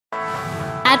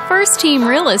At First Team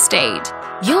Real Estate,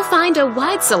 you'll find a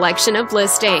wide selection of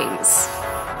listings.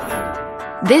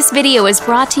 This video is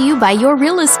brought to you by your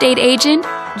real estate agent,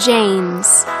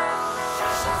 James.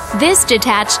 This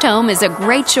detached home is a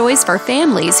great choice for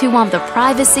families who want the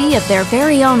privacy of their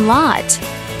very own lot,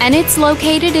 and it's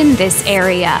located in this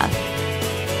area.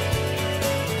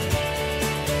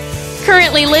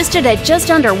 Currently listed at just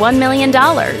under $1 million,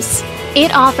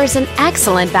 it offers an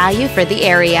excellent value for the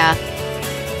area.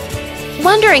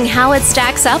 Wondering how it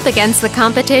stacks up against the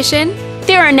competition?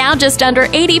 There are now just under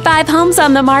 85 homes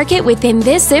on the market within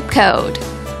this zip code.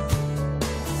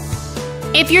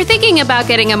 If you're thinking about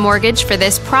getting a mortgage for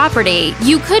this property,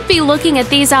 you could be looking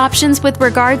at these options with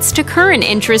regards to current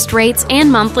interest rates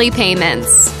and monthly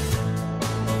payments.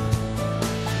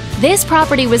 This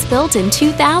property was built in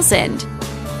 2000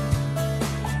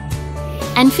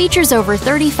 and features over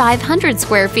 3,500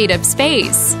 square feet of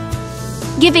space,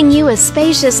 giving you a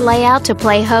spacious layout to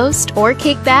play host or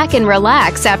kick back and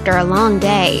relax after a long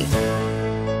day.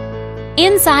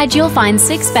 Inside, you'll find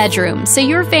 6 bedrooms, so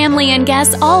your family and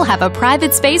guests all have a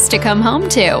private space to come home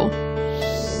to,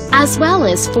 as well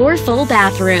as 4 full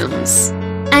bathrooms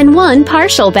and 1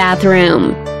 partial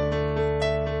bathroom.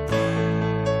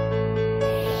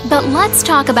 But let's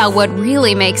talk about what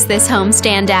really makes this home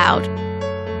stand out.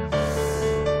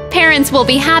 Parents will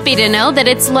be happy to know that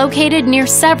it's located near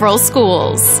several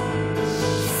schools.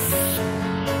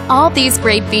 All these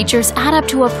great features add up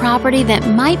to a property that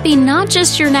might be not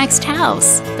just your next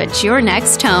house, but your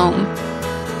next home.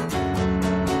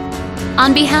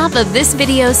 On behalf of this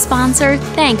video's sponsor,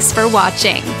 thanks for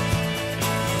watching.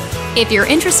 If you're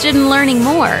interested in learning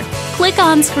more, click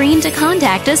on screen to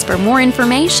contact us for more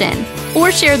information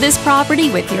or share this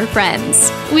property with your friends.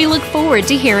 We look forward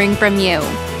to hearing from you.